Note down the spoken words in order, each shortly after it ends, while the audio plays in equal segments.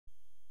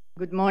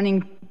Good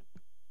morning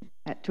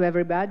to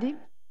everybody.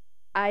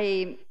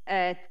 I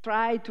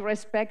try to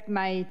respect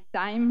my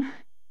time,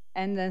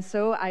 and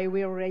so I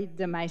will read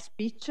my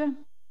speech.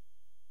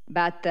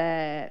 But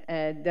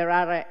there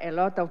are a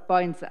lot of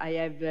points I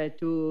have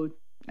to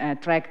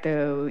track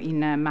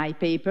in my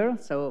paper.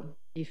 So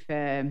if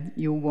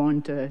you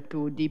want to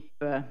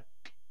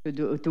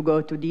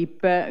go too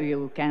deep,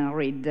 you can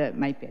read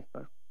my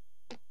paper.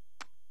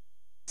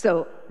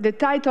 So the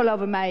title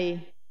of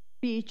my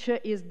speech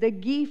is "The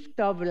Gift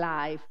of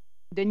Life: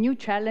 The New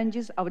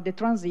Challenges of the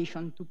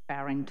Transition to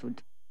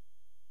Parenthood."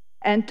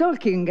 And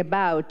talking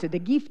about the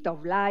gift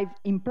of life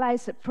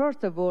implies,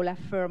 first of all,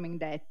 affirming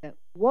that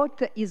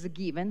what is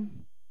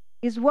given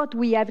is what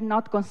we have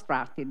not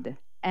constructed,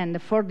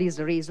 and for these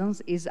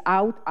reasons is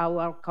out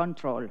our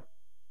control.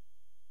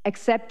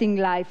 Accepting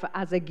life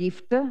as a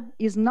gift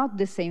is not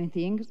the same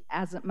thing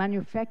as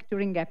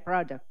manufacturing a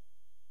product.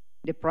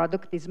 The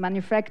product is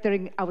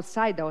manufacturing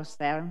outside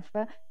ourselves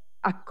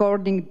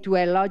according to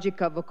a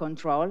logic of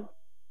control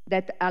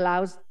that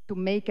allows to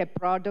make a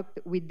product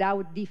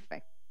without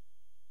defect.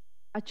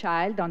 A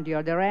child, on the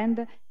other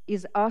hand,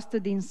 is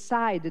hosted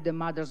inside the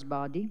mother's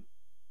body,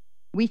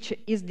 which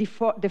is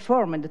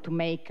deformed to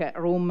make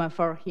room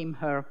for him,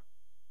 her,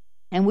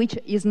 and which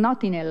is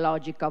not in a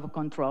logic of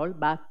control,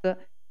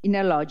 but in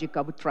a logic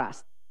of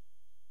trust.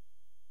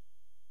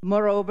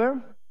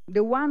 Moreover,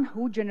 the one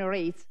who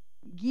generates,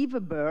 gives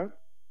birth,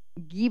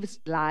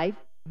 gives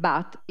life,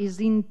 but is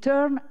in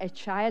turn a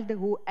child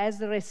who has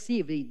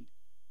received it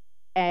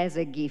as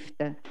a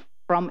gift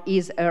from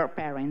his or her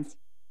parents.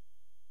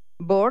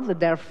 Birth,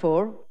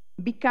 therefore,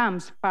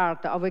 becomes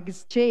part of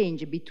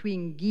exchange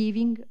between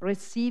giving,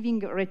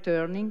 receiving,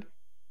 returning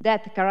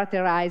that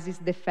characterizes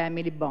the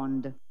family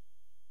bond,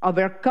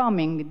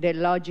 overcoming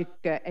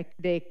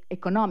the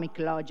economic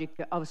logic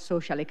of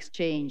social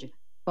exchange,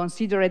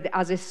 considered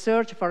as a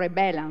search for a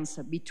balance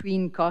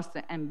between costs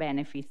and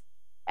benefits,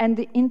 and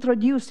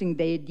introducing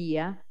the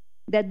idea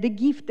that the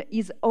gift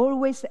is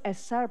always a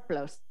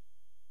surplus,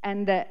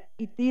 and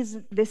it is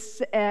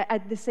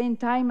at the same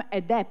time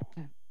a debt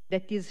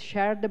that is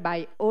shared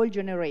by all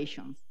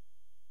generations,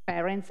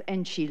 parents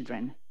and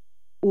children,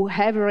 who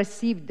have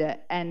received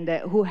and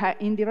who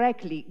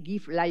indirectly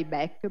give life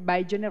back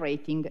by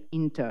generating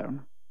in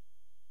turn.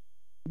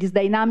 This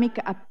dynamic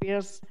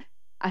appears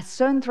as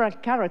central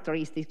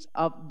characteristics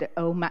of the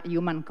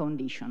human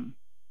condition.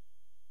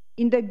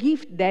 In the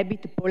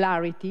gift-debit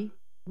polarity,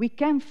 we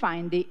can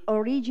find the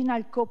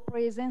original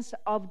co-presence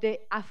of the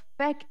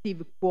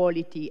affective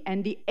quality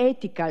and the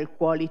ethical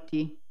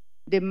quality,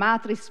 the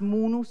matris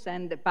munus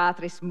and the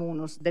patris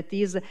munus, that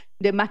is,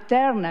 the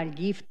maternal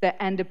gift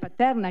and the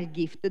paternal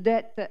gift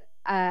that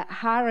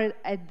are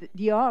at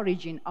the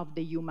origin of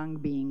the human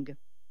being.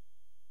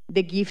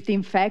 The gift,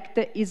 in fact,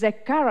 is a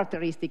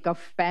characteristic of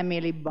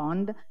family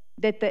bond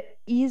that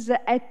is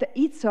at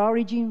its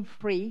origin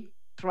free,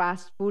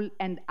 trustful,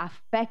 and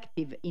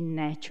affective in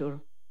nature.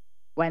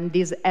 When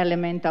this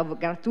element of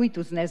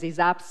gratuitousness is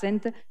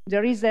absent,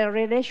 there is a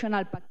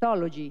relational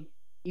pathology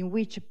in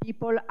which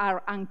people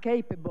are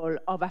incapable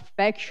of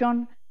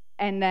affection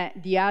and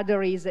the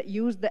other is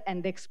used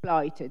and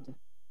exploited.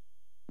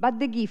 But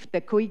the gift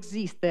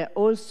coexists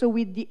also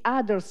with the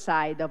other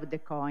side of the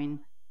coin,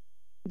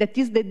 that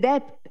is the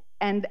debt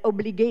and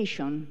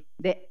obligation,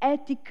 the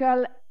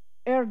ethical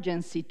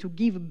urgency to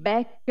give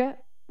back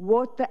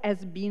what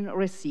has been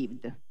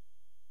received.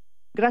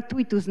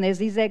 Gratuitousness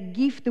is a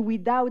gift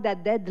without a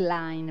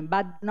deadline,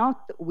 but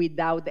not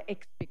without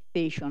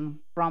expectation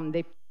from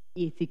the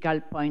ethical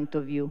point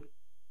of view.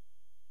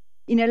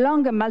 In a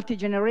long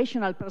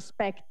multi-generational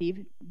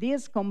perspective,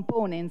 these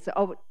components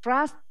of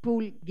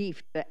trustful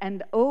gift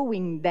and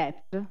owing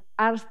debt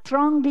are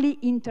strongly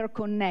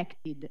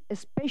interconnected,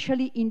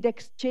 especially in the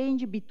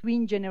exchange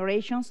between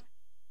generations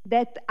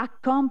that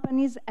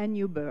accompanies a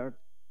new birth.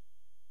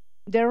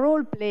 The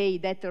role play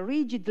that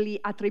rigidly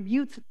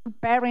attributes to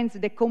parents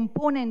the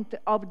component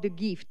of the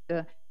gift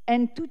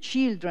and to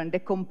children the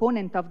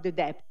component of the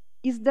debt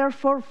is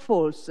therefore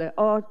false,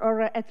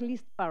 or at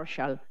least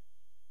partial.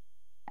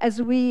 As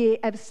we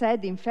have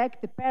said, in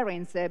fact, the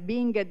parents,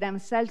 being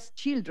themselves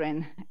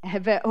children,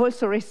 have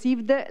also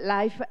received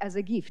life as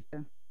a gift.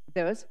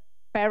 Thus,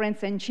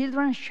 parents and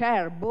children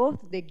share both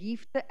the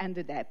gift and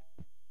the debt.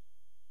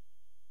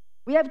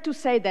 We have to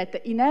say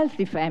that in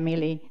healthy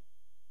families,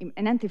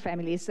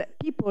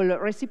 people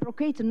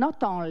reciprocate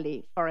not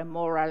only for a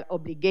moral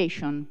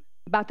obligation,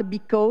 but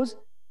because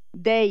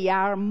they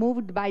are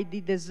moved by the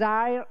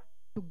desire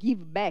to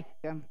give back.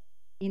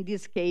 In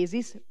these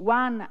cases,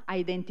 one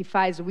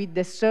identifies with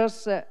the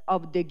source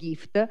of the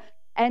gift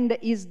and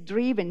is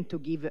driven to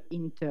give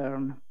in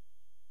turn.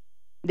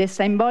 The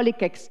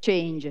symbolic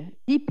exchange,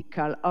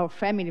 typical of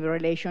family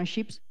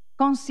relationships,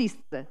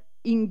 consists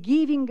in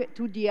giving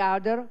to the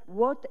other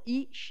what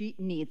she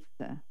needs.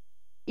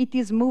 It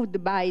is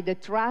moved by the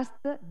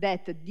trust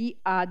that the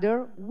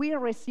other will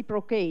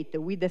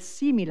reciprocate with a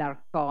similar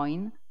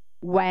coin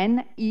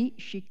when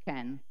she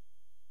can.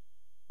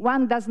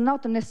 One does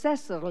not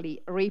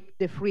necessarily reap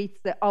the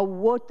fruits of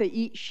what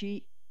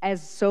she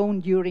as sown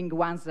during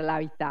one's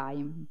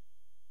lifetime.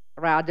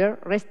 Rather,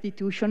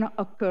 restitution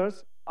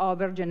occurs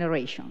over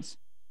generations.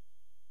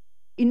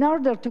 In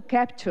order to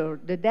capture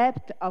the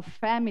depth of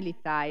family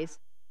ties,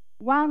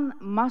 one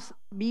must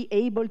be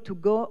able to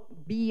go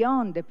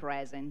beyond the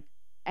present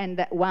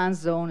and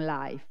one's own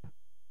life.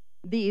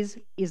 This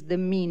is the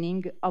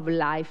meaning of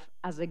life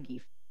as a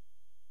gift.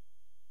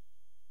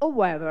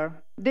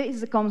 However,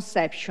 this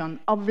conception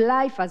of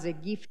life as a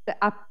gift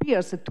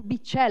appears to be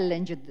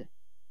challenged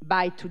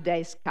by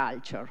today's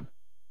culture.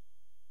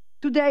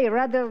 Today,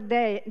 rather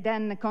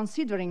than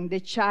considering the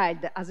child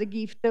as a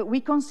gift,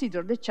 we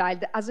consider the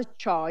child as a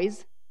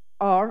choice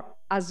or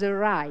as a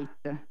right,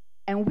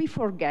 and we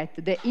forget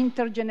the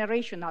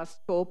intergenerational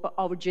scope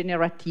of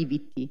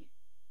generativity,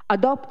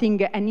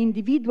 adopting an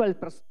individual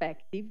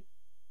perspective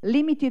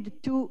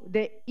limited to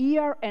the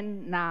here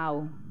and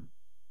now.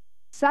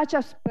 Such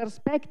a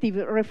perspective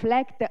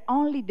reflects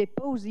only the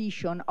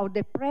position of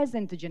the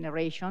present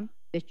generation,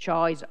 the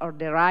choice or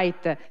the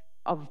right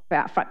of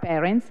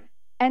parents,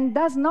 and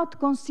does not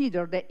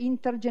consider the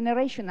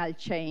intergenerational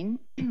chain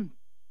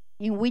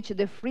in which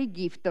the free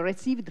gift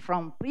received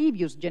from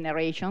previous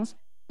generations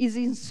is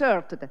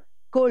inserted,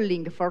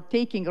 calling for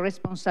taking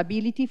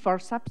responsibility for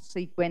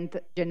subsequent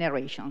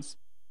generations.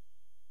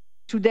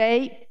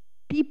 Today,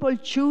 people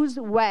choose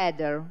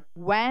whether,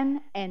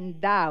 when, and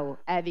how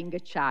having a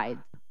child.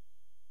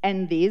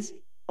 And this,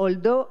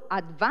 although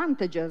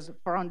advantageous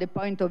from the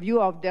point of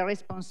view of the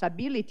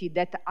responsibility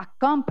that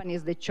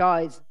accompanies the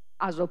choice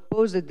as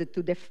opposed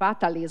to the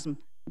fatalism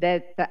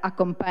that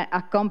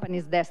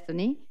accompanies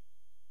destiny,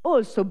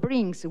 also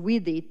brings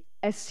with it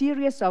a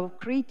series of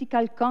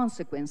critical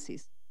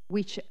consequences,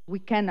 which we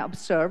can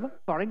observe,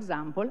 for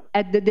example,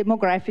 at the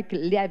demographic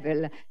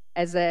level,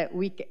 as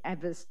we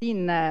have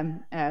seen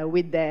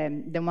with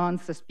the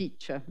month's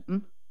speech.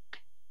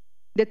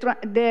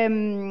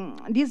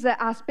 This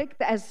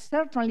aspect has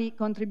certainly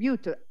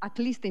contributed, at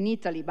least in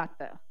Italy,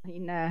 but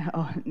in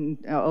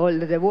all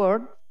the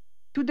world,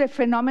 to the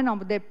phenomenon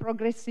of the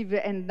progressive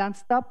and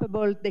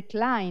unstoppable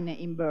decline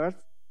in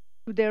birth,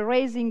 to the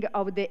raising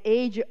of the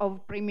age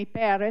of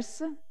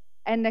primipares,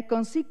 and a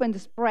consequent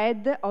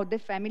spread of the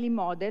family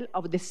model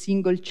of the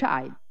single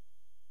child.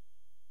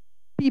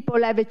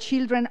 People have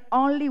children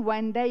only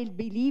when they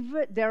believe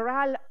there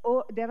are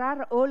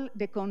all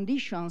the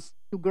conditions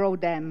to grow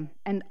them,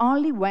 and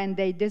only when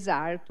they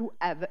desire to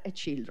have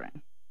children.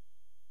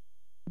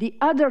 The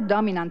other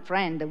dominant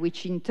trend,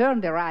 which in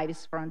turn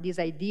derives from this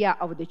idea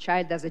of the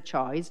child as a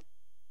choice,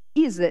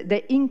 is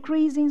the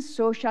increasing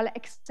social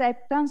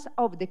acceptance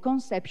of the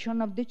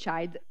conception of the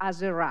child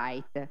as a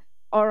right,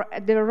 or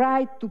the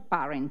right to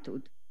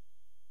parenthood.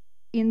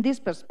 In this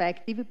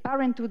perspective,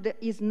 parenthood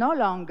is no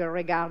longer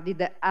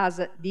regarded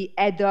as the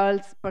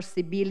adult's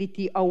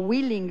possibility or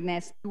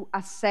willingness to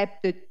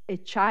accept a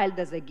child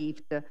as a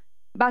gift,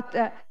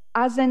 but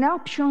as an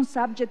option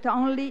subject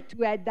only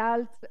to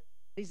adults'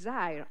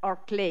 desire or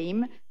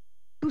claim,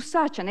 to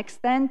such an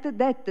extent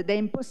that the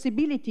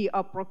impossibility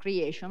of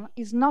procreation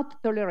is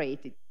not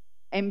tolerated,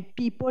 and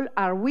people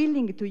are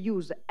willing to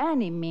use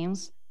any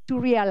means to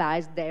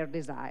realize their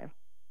desire.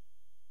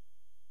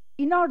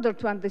 In order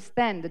to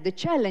understand the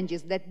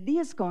challenges that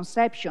these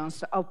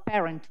conceptions of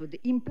parenthood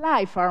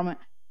imply from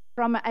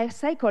a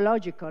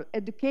psychological,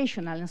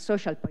 educational, and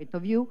social point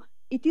of view,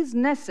 it is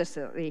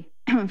necessary,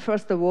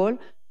 first of all,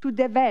 to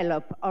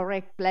develop a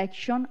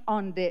reflection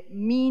on the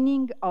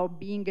meaning of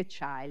being a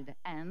child,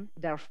 and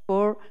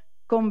therefore,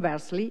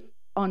 conversely,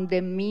 on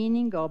the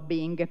meaning of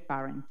being a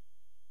parent.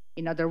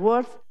 In other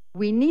words,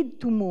 we need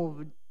to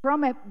move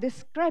from a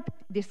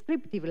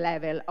descriptive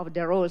level of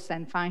the roles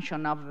and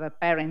function of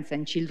parents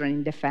and children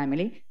in the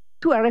family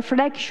to a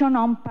reflection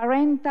on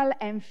parental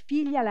and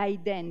filial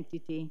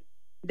identity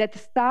that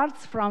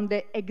starts from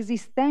the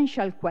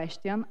existential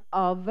question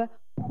of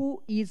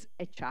who is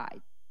a child,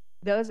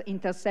 thus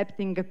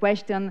intercepting a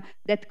question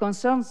that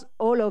concerns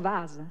all of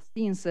us,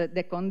 since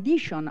the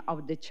condition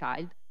of the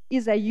child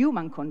is a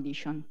human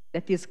condition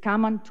that is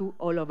common to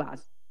all of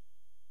us.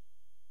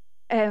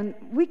 And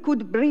we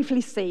could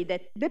briefly say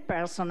that the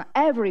person,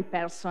 every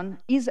person,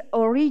 is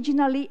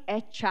originally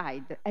a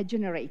child, a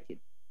generated.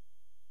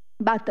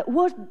 But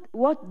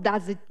what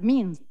does it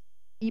mean?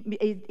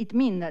 It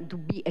means to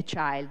be a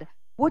child.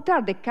 What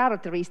are the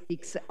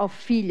characteristics of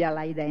filial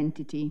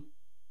identity?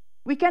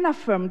 We can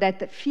affirm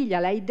that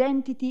filial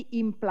identity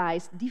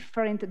implies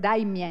different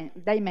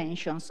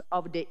dimensions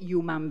of the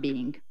human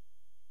being.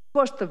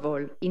 First of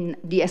all, in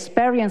the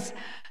experience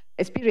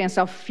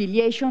of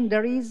filiation,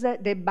 there is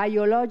the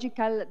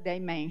biological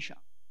dimension,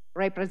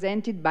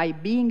 represented by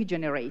being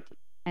generated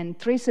and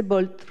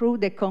traceable through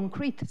the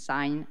concrete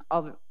sign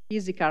of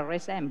physical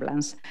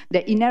resemblance,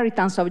 the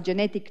inheritance of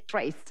genetic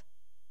traits.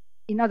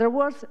 In other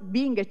words,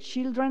 being a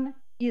children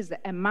is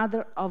a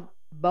matter of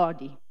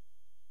body.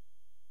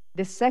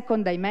 The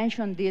second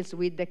dimension deals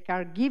with the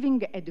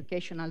caregiving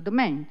educational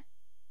domain.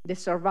 The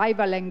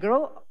survival and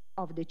growth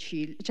of the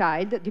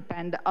child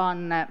depend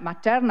on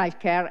maternal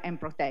care and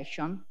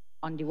protection,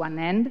 on the one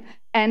hand,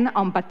 and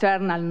on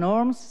paternal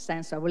norms,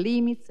 sense of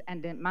limits,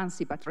 and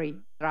emancipatory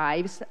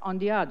drives on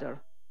the other.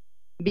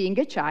 Being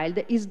a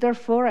child is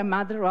therefore a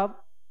matter of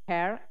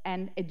care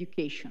and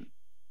education.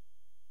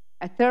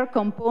 A third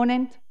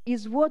component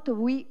is what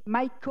we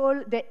might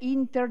call the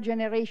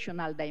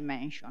intergenerational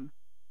dimension,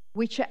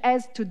 which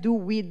has to do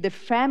with the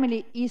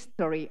family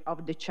history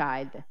of the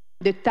child,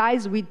 the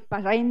ties with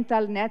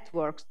parental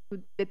networks,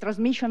 the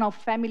transmission of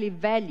family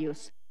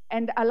values,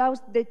 and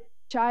allows the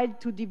child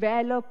to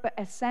develop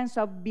a sense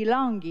of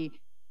belonging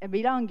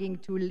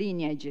to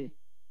lineage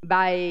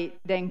by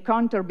the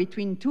encounter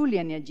between two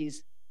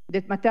lineages,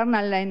 the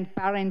maternal and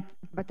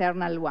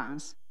paternal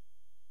ones.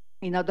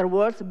 In other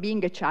words,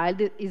 being a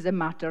child is a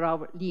matter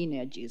of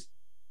lineages.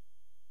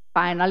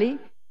 Finally,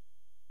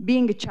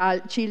 being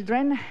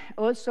children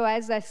also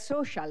has a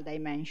social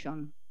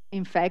dimension.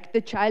 In fact,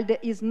 the child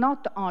is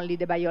not only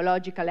the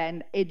biological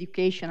and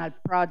educational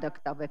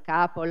product of a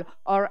couple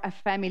or a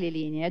family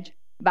lineage,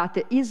 but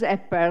is a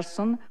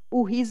person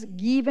who is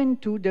given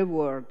to the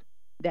world,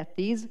 that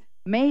is,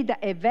 made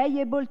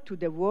available to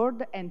the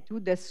world and to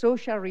the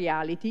social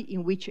reality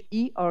in which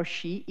he or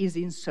she is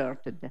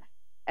inserted,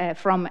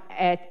 from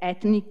an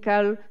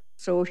ethnical,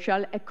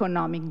 social,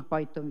 economic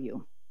point of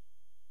view.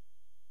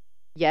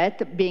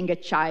 Yet, being a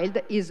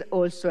child is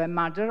also a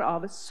matter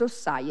of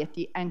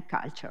society and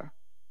culture.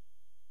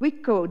 We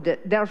could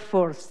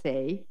therefore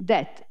say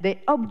that the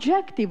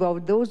objective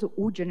of those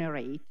who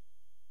generate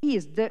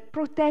is the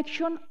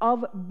protection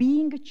of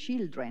being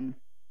children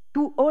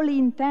to all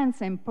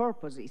intents and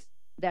purposes.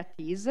 That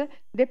is,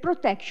 the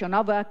protection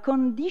of a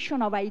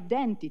condition of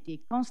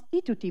identity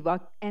constitutive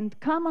of and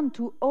common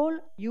to all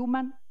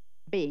human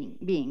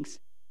beings,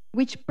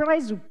 which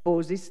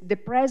presupposes the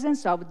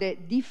presence of the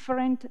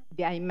different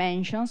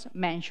dimensions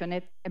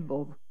mentioned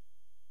above.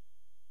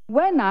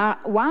 When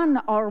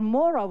one or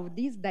more of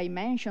these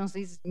dimensions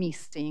is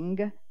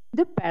missing,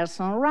 the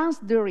person runs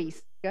the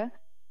risk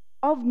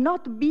of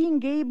not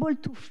being able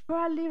to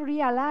fully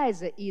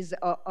realize his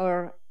or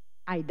her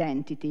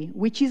identity,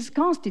 which is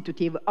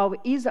constitutive of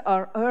his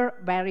or her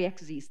very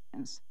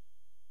existence.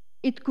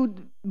 It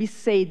could be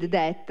said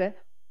that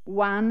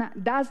one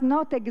does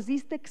not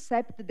exist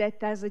except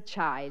that as a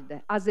child,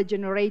 as a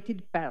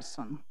generated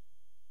person.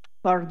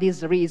 For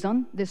this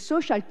reason, the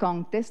social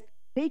context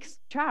takes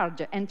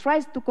charge and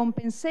tries to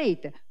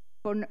compensate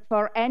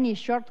for any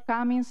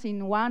shortcomings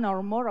in one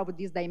or more of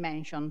these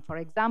dimensions, for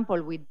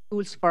example, with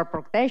tools for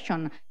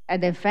protection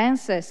and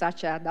defense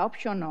such as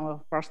adoption or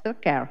foster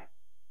care,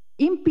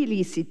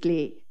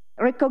 implicitly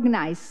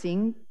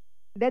recognizing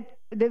that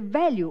the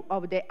value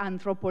of the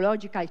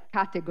anthropological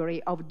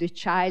category of the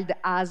child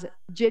as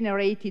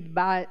generated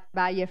by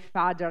a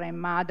father and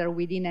mother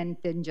within an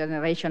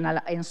intergenerational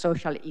and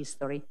social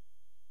history.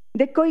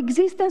 The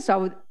coexistence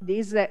of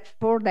these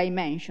four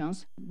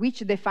dimensions, which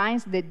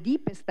defines the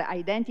deepest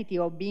identity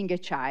of being a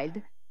child,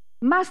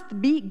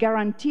 must be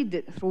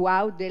guaranteed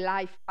throughout the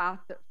life path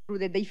through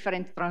the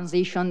different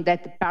transitions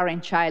that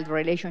parent-child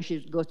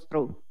relationships go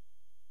through.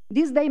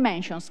 These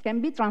dimensions can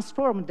be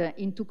transformed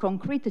into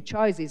concrete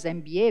choices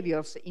and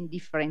behaviors in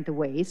different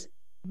ways,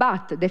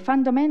 but the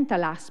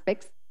fundamental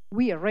aspects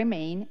will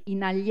remain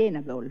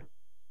inalienable.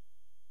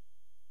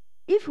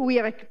 If we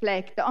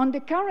reflect on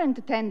the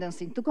current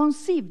tendency to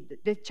conceive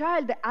the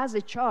child as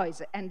a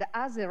choice and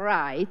as a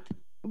right,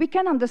 we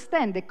can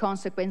understand the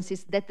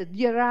consequences that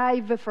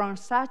derive from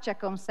such a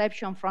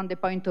conception from the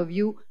point of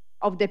view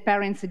of the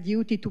parent's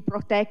duty to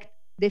protect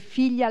the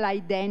filial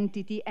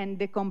identity and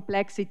the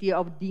complexity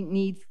of the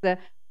needs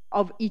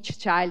of each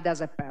child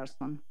as a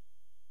person.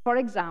 For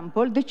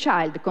example, the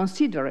child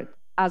considered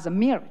as a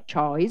mere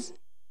choice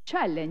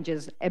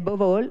challenges,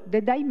 above all,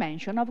 the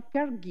dimension of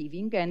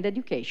caregiving and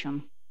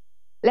education.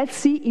 Let's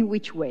see in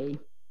which way.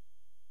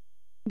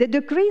 The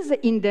decrease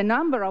in the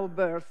number of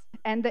births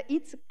and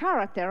its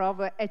character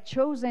of a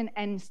chosen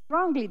and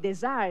strongly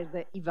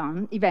desired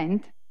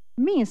event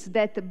means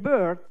that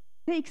birth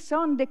takes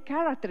on the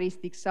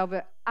characteristics of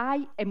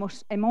high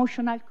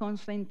emotional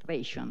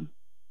concentration.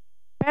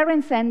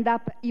 Parents end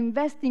up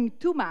investing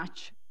too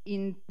much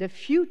in the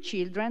few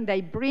children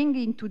they bring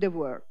into the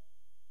world.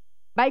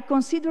 By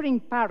considering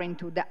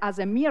parenthood as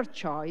a mere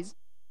choice,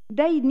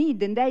 they need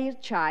their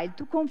child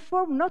to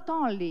conform not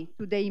only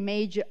to the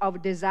image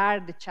of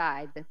desired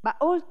child,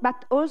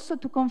 but also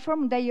to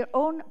conform their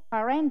own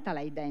parental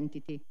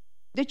identity.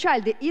 The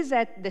child is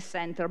at the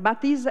center,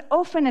 but is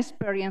often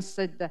experienced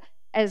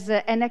as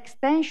an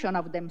extension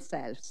of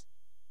themselves,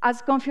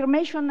 as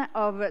confirmation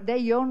of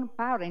their own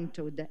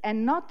parenthood,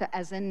 and not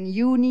as an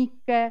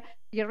unique,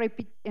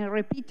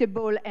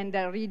 irrepeatable, and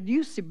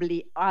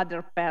reducibly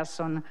other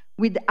person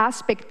with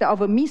aspect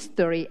of a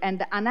mystery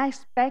and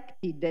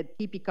unexpected,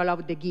 typical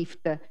of the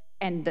gift,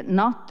 and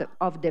not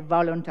of the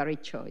voluntary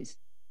choice.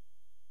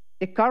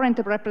 The current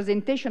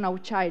representation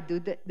of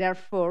childhood,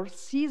 therefore,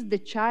 sees the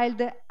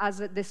child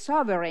as the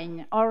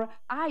sovereign or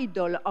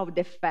idol of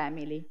the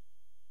family.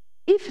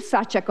 If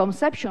such a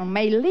conception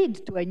may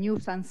lead to a new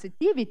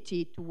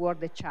sensitivity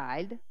toward the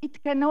child,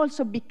 it can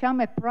also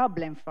become a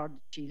problem for the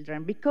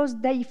children because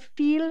they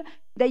feel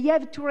they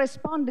have to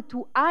respond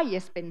to high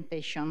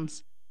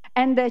expectations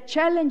and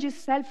challenges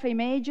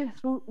self-image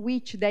through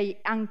which they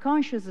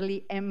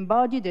unconsciously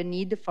embody the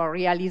need for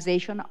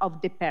realization of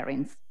the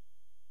parents,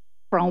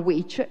 from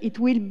which it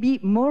will be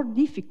more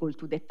difficult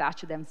to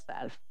detach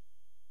themselves.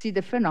 See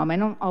the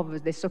phenomenon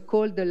of the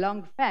so-called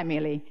long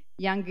family.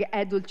 Young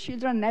adult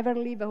children never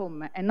leave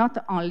home, and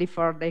not only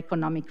for the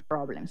economic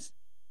problems.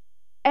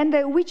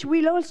 And which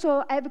will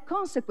also have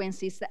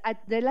consequences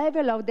at the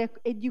level of the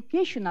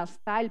educational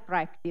style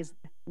practiced,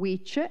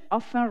 which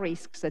often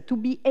risks to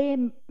be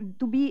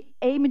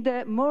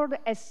aimed more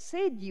as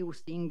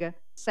seducing,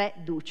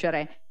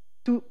 seducere,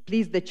 to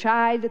please the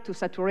child, to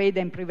saturate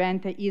and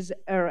prevent his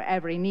or her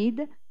every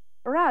need,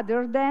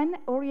 rather than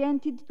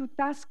oriented to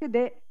task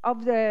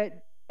of the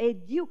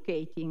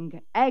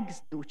educating,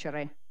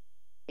 exducere.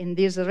 In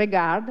this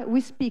regard,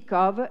 we speak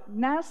of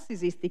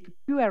narcissistic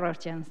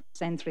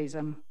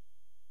puerocentrism.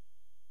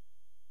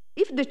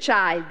 If the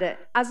child,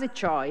 as a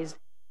choice,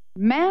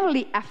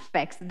 merely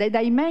affects the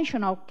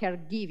dimension of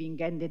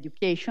caregiving and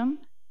education,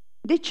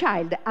 the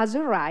child has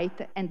a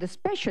right, and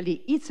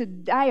especially its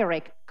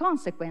direct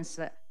consequence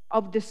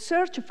of the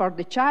search for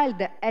the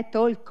child at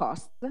all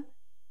costs,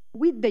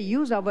 with the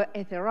use of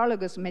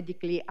heterologous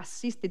medically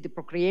assisted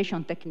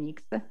procreation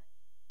techniques,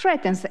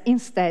 threatens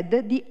instead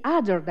the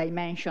other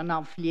dimension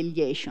of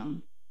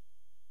filiation,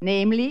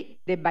 namely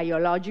the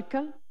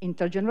biological,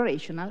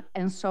 intergenerational,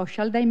 and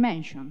social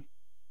dimension.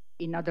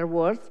 In other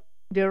words,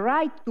 the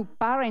right to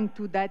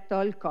parenthood at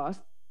all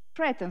costs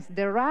threatens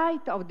the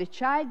right of the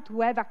child to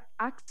have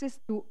access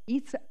to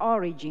its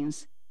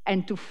origins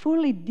and to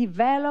fully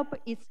develop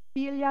its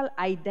filial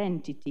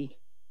identity.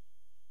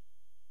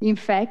 In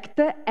fact,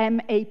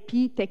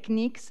 MAP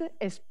techniques,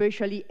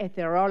 especially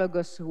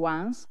heterologous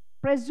ones,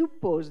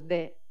 presuppose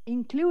the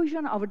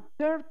inclusion of a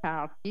third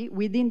party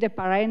within the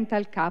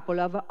parental couple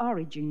of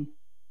origin,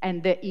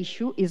 and the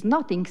issue is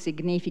not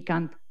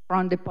insignificant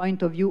from the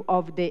point of view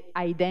of the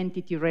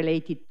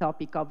identity-related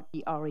topic of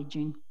the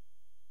origin.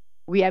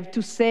 We have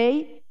to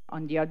say,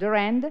 on the other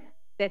hand,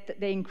 that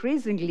the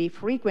increasingly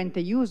frequent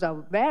use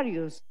of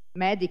various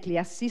medically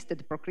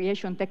assisted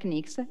procreation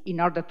techniques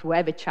in order to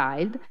have a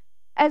child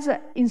has,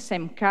 in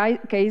some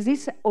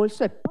cases,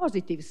 also a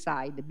positive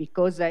side,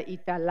 because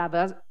it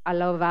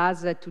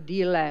allows us to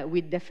deal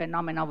with the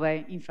phenomenon of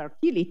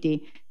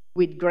infertility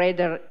with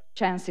greater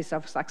chances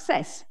of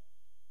success.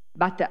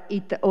 But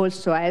it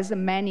also has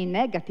many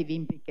negative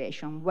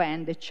implications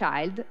when the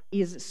child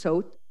is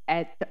sought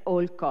at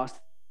all costs.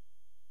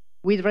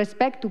 With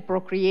respect to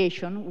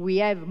procreation, we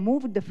have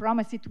moved from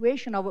a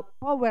situation of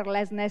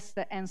powerlessness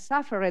and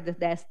suffered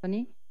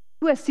destiny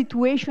to a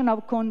situation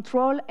of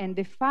control and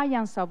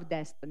defiance of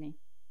destiny.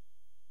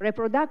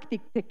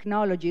 Reproductive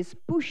technologies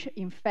push,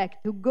 in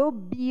fact, to go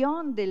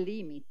beyond the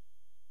limit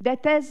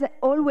that has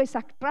always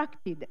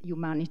attracted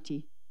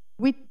humanity,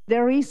 with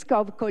the risk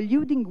of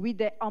colluding with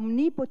the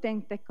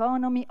omnipotent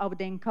economy of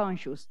the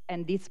unconscious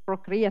and its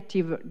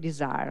procreative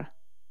desire.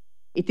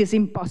 It is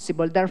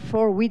impossible,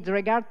 therefore, with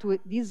regard to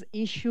this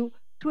issue,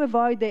 to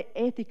avoid the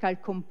ethical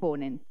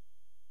component.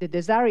 The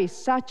desire is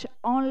such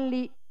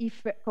only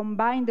if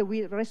combined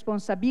with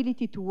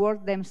responsibility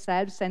toward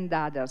themselves and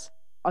others.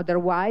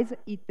 Otherwise,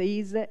 it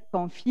is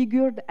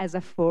configured as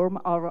a form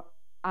of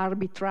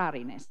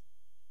arbitrariness.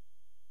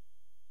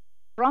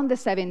 From the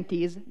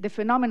 70s, the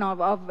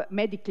phenomenon of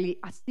medically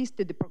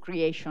assisted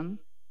procreation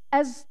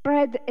has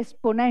spread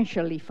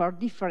exponentially for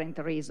different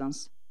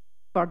reasons.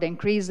 For the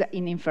increase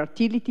in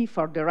infertility,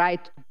 for the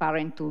right to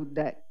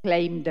parenthood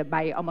claimed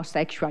by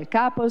homosexual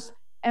couples,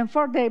 and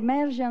for the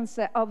emergence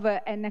of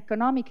an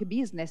economic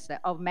business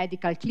of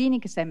medical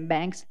clinics and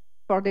banks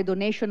for the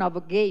donation of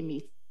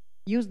gametes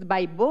used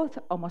by both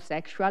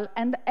homosexual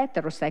and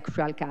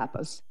heterosexual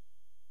couples.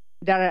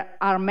 There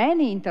are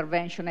many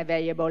interventions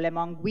available,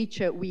 among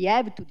which we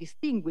have to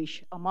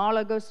distinguish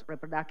homologous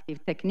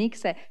reproductive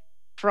techniques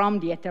from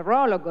the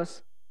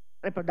heterologous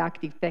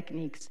reproductive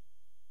techniques.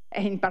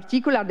 In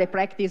particular, the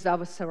practice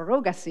of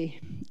surrogacy,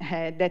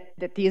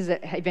 that is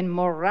even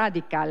more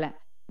radical,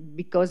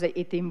 because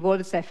it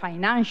involves a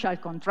financial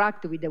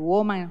contract with a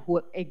woman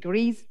who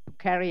agrees to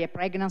carry a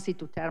pregnancy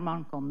to term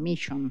on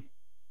commission.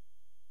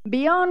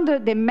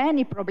 Beyond the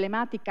many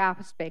problematic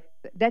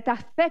aspects that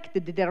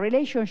affected the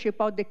relationship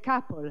of the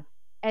couple,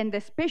 and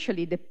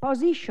especially the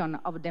position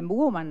of the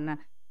woman,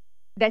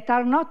 that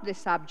are not the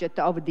subject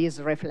of this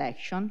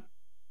reflection,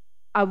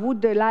 I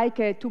would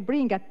like to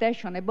bring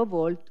attention above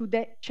all to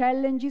the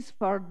challenges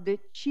for the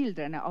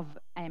children of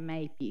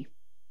MAP.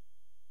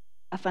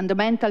 A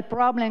fundamental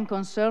problem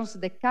concerns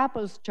the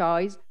couple's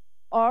choice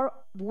or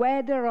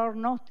whether or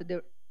not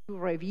to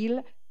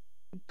reveal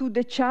to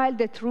the child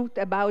the truth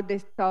about the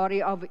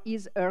story of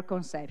his or her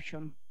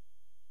conception.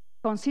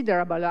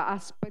 Considerable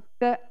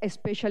aspect,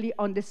 especially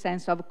on the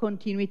sense of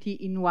continuity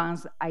in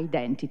one's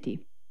identity.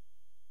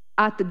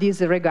 At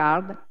this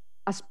regard,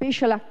 A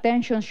special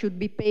attention should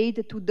be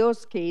paid to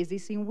those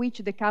cases in which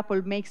the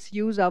couple makes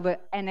use of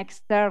an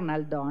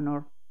external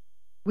donor,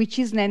 which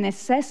is a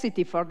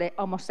necessity for the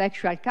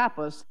homosexual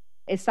couples,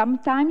 and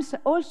sometimes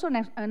also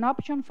an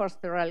option for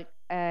sterile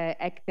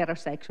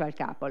heterosexual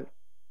couple.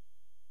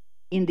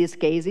 In these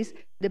cases,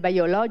 the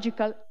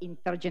biological,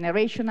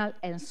 intergenerational,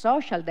 and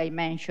social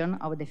dimension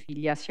of the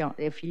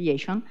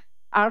affiliation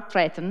are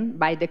threatened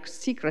by the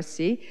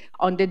secrecy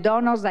on the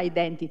donor's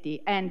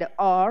identity and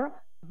or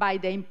by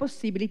the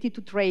impossibility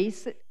to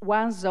trace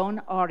one's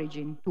own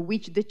origin to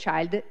which the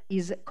child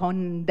is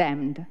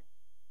condemned.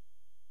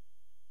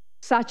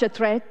 Such a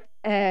threat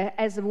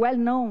has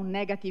well-known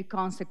negative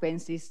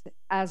consequences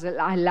as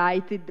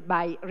highlighted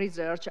by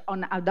research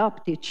on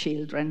adopted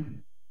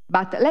children.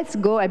 But let's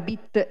go a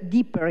bit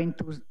deeper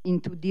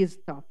into these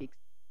topics.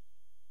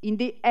 In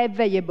the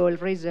available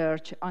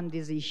research on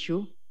this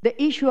issue, the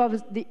issue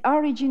of the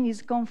origin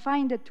is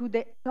confined to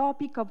the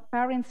topic of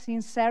parent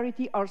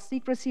sincerity or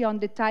secrecy on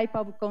the type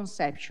of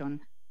conception,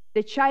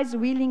 the child's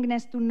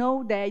willingness to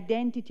know the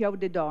identity of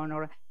the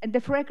donor, and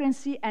the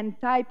frequency and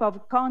type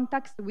of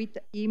contacts with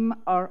him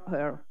or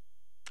her.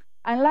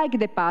 Unlike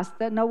the past,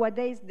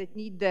 nowadays the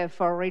need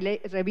for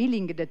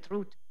revealing the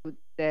truth to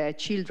the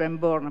children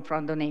born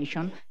from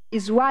donation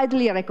is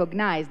widely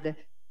recognized,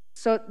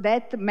 so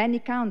that many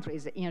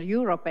countries in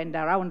Europe and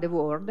around the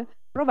world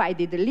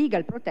provided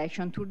legal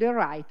protection to the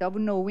right of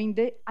knowing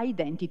the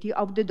identity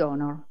of the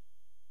donor.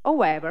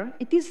 However,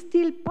 it is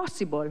still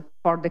possible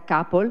for the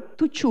couple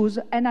to choose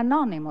an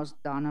anonymous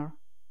donor.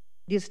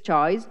 This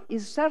choice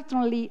is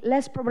certainly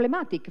less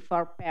problematic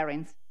for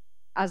parents,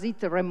 as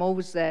it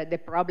removes the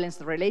problems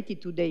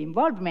related to the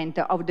involvement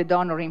of the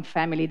donor in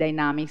family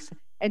dynamics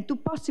and to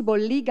possible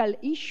legal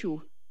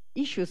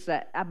issues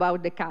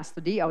about the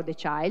custody of the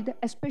child,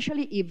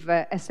 especially if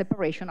a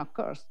separation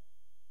occurs.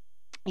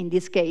 In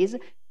this case,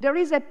 there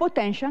is a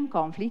potential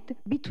conflict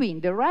between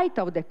the right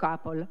of the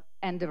couple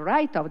and the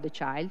right of the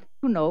child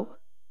to know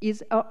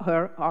his or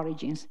her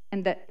origins,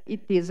 and that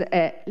it is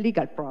a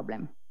legal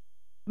problem.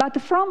 But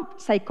from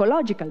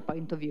psychological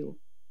point of view,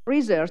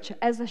 research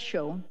has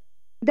shown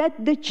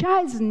that the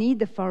child's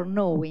need for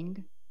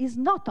knowing is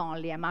not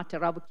only a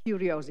matter of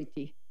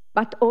curiosity,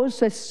 but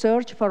also a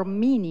search for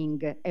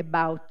meaning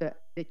about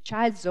the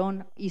child's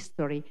own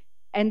history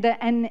and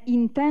an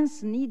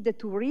intense need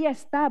to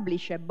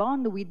re-establish a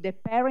bond with the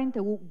parent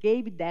who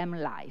gave them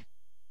life.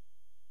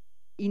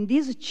 In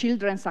these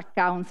children's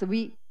accounts,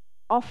 we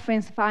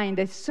often find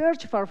a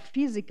search for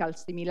physical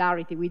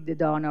similarity with the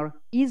donor,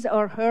 his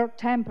or her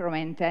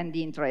temperament and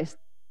interest,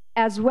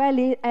 as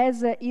well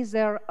as his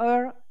or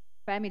her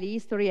family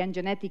history and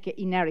genetic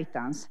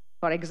inheritance,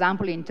 for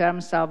example, in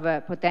terms of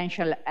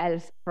potential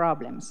health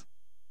problems.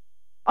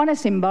 On a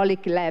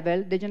symbolic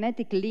level, the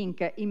genetic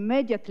link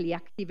immediately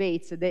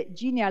activates the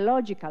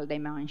genealogical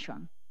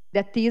dimension,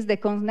 that is, the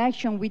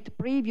connection with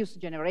previous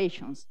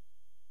generations.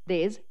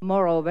 This,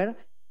 moreover,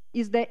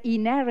 is the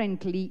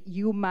inherently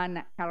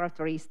human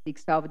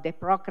characteristics of the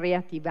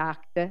procreative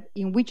act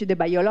in which the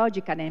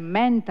biological and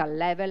mental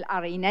level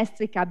are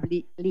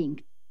inextricably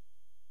linked.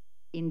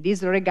 In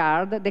this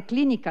regard, the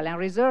clinical and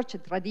research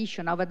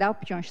tradition of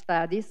adoption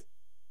studies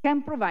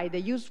can provide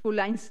a useful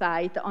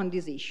insight on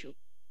this issue.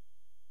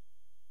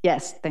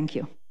 Yes, thank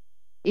you.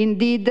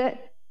 Indeed,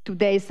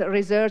 today's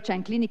research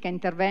and clinical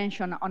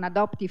intervention on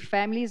adoptive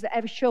families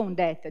have shown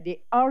that the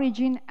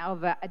origin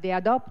of the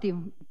adoptive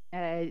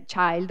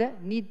child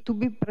need to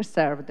be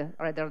preserved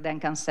rather than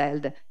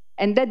cancelled,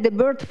 and that the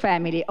birth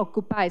family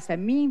occupies a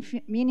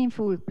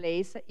meaningful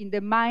place in the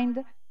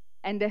mind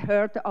and the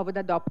heart of the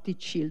adopted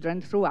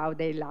children throughout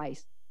their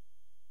lives.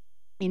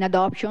 In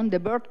adoption, the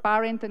birth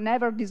parent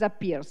never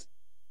disappears.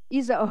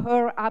 His or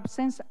her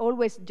absence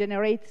always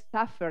generates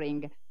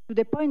suffering, to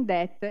the point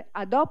that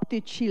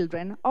adopted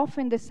children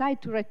often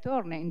decide to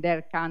return in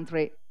their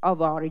country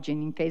of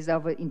origin in case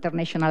of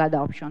international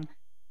adoption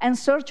and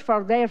search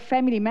for their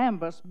family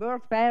members,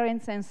 birth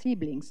parents, and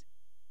siblings.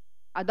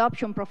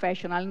 Adoption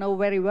professionals know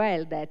very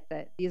well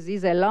that this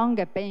is a long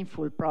and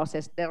painful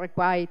process that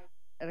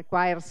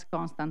requires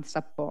constant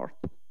support.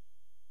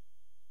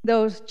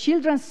 Those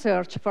children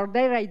search for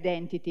their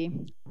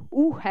identity.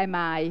 Who am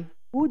I?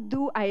 Who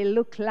do I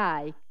look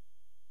like?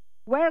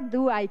 Where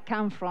do I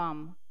come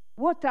from?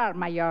 What are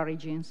my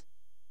origins?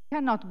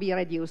 Cannot be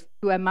reduced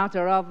to a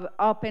matter of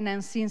open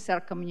and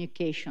sincere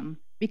communication,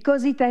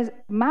 because it has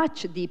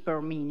much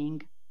deeper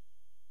meaning.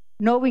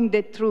 Knowing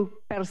the truth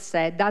per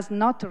se does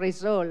not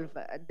resolve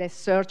the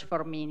search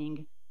for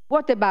meaning.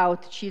 What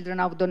about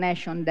children of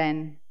donation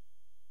then?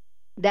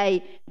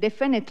 They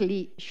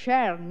definitely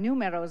share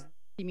numerous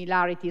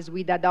similarities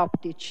with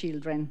adopted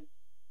children.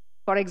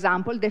 For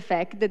example, the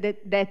fact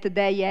that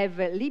they have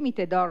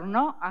limited or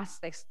no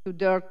access to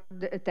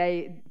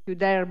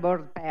their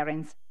birth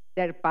parents,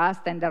 their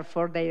past, and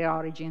therefore their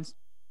origins,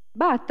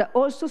 but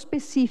also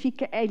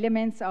specific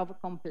elements of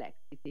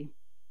complexity.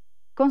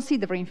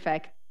 Consider, in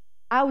fact,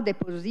 how the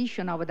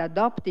position of the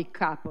adopted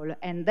couple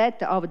and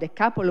that of the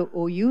couple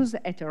who use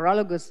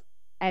heterologous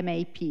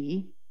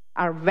MAP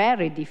are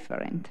very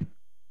different.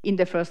 In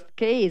the first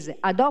case,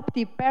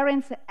 adoptive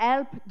parents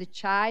help the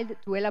child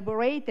to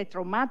elaborate a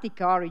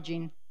traumatic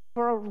origin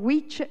for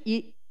which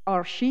he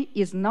or she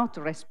is not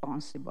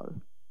responsible.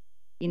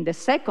 In the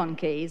second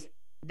case,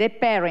 the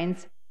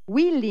parents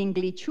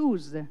willingly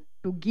choose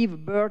to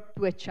give birth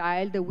to a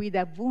child with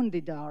a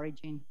wounded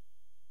origin,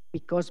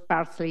 because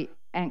partly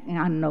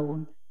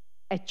unknown,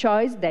 a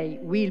choice they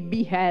will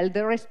be held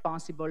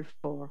responsible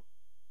for.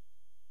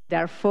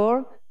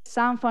 Therefore,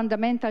 some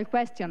fundamental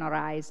questions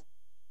arise.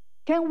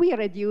 Can we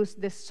reduce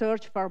the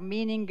search for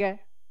meaning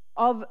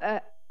of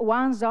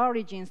one's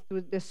origins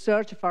to the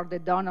search for the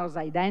donor's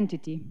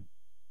identity?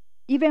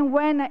 Even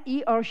when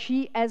he or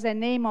she has a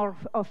name or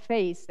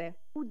face,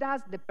 who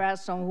does the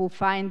person who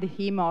finds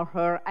him or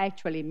her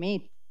actually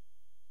meet?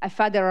 A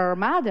father or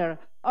mother,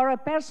 or a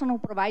person who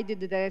provided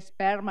their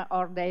sperm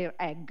or their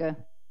egg?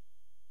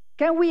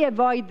 Can we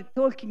avoid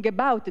talking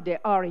about the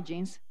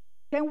origins?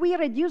 Can we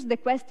reduce the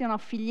question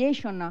of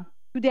filiation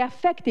to the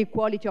affective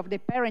quality of the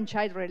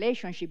parent-child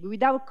relationship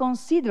without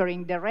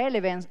considering the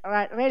relevance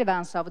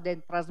of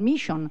the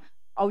transmission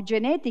of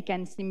genetic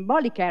and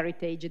symbolic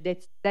heritage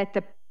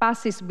that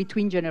passes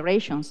between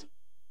generations?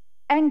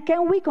 And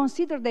can we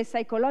consider the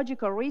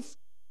psychological risk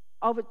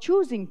of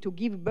choosing to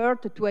give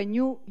birth to a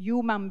new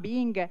human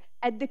being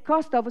at the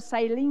cost of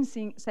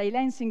silencing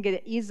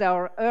his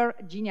or her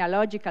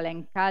genealogical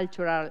and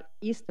cultural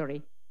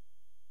history?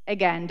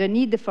 Again, the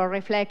need for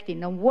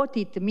reflecting on what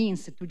it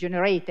means to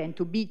generate and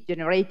to be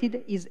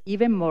generated is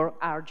even more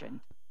urgent.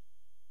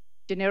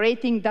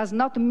 Generating does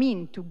not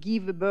mean to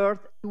give birth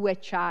to a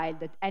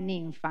child, an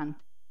infant,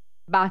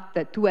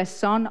 but to a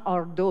son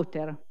or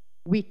daughter,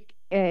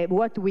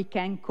 what we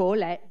can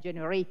call a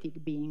generating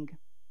being.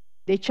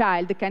 The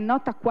child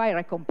cannot acquire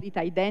a complete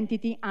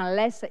identity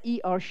unless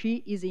he or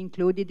she is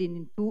included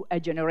into a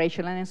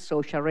generational and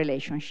social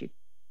relationship.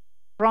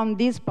 From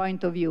this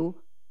point of view,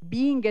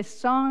 being a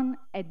son,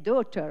 a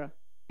daughter,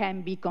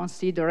 can be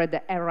considered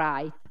a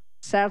right,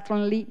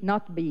 certainly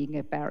not being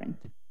a parent.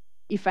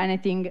 If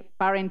anything,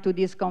 parenthood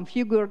is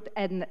configured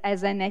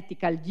as an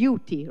ethical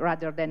duty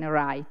rather than a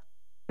right,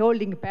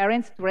 holding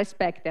parents to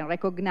respect and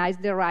recognize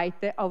the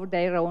right of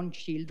their own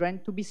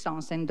children to be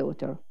sons and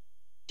daughters.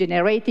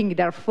 Generating,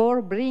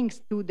 therefore, brings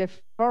to the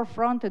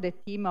forefront the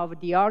theme of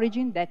the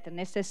origin that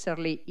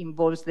necessarily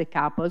involves the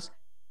couples,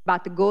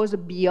 but goes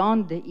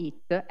beyond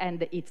it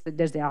and its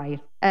desire.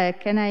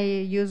 Can I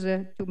use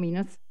 2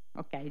 minutes?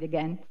 Okay,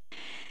 again.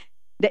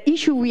 The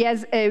issue we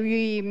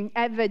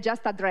have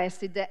just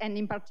addressed, and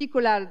in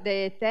particular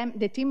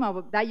the theme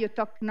of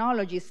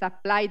biotechnologies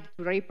applied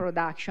to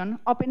reproduction,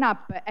 open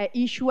up an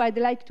issue I'd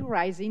like to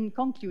raise in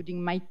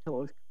concluding my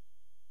talk.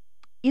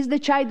 Is the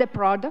child a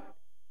product,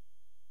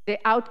 the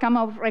outcome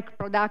of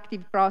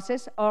reproductive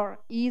process, or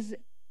is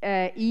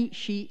he,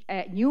 she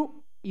a new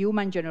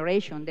human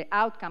generation, the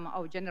outcome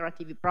of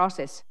generative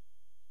process?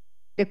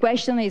 The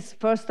question is,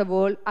 first of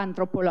all,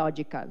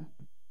 anthropological,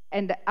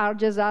 and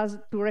urges us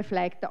to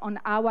reflect on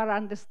our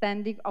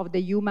understanding of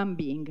the human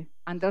being,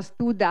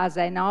 understood as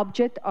an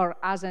object or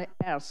as a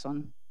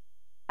person.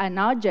 An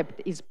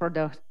object is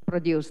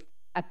produced,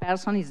 a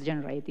person is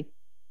generated.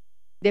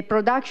 The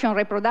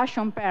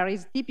production-reproduction pair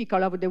is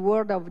typical of the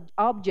world of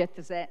object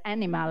as an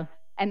animal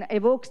and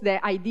evokes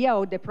the idea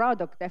of the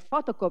product, a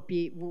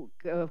photocopy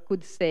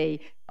could say,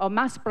 of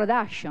mass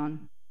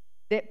production.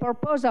 The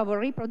purpose of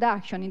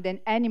reproduction in the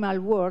animal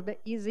world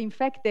is in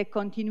fact the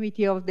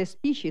continuity of the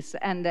species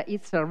and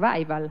its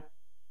survival.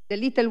 The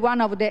little one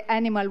of the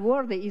animal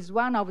world is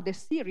one of the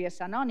serious,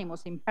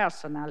 anonymous,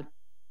 impersonal.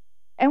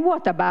 And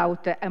what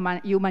about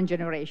human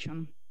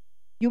generation?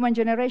 Human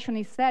generation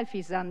itself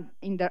is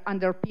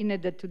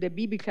underpinned to the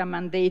biblical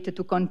mandate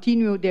to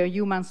continue the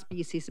human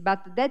species,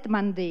 but that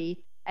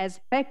mandate has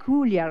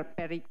peculiar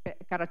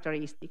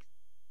characteristics.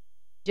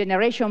 The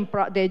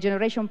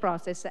generation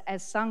process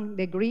has some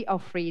degree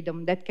of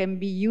freedom that can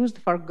be used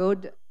for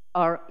good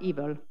or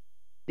evil.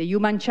 The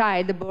human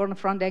child born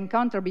from the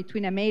encounter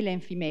between a male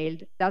and female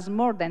does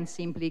more than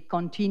simply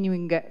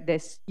continuing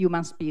this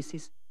human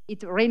species.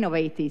 It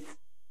renovates.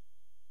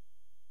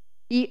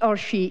 He or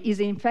she is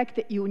in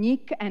fact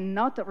unique and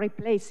not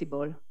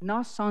replaceable.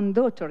 No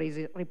son-daughter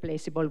is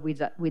replaceable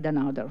with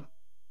another.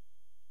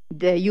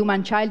 The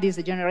human child is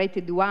a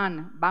generated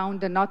one,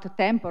 bound not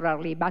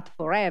temporarily but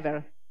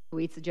forever to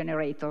its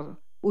generator,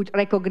 who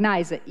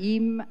recognize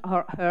him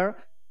or her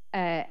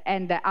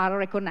and are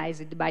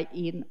recognized by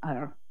him or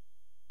her.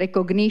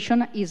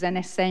 Recognition is an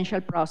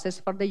essential process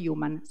for the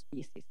human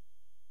species.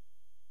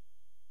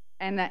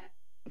 And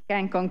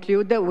can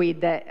conclude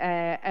with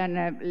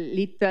a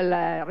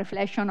little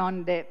reflection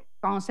on the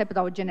concept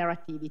of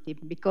generativity,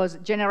 because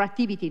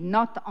generativity,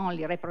 not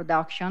only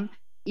reproduction,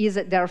 is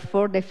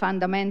therefore the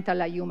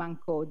fundamental human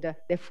code,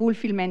 the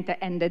fulfillment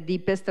and the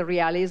deepest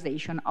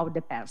realization of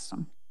the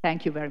person.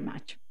 Thank you very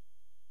much.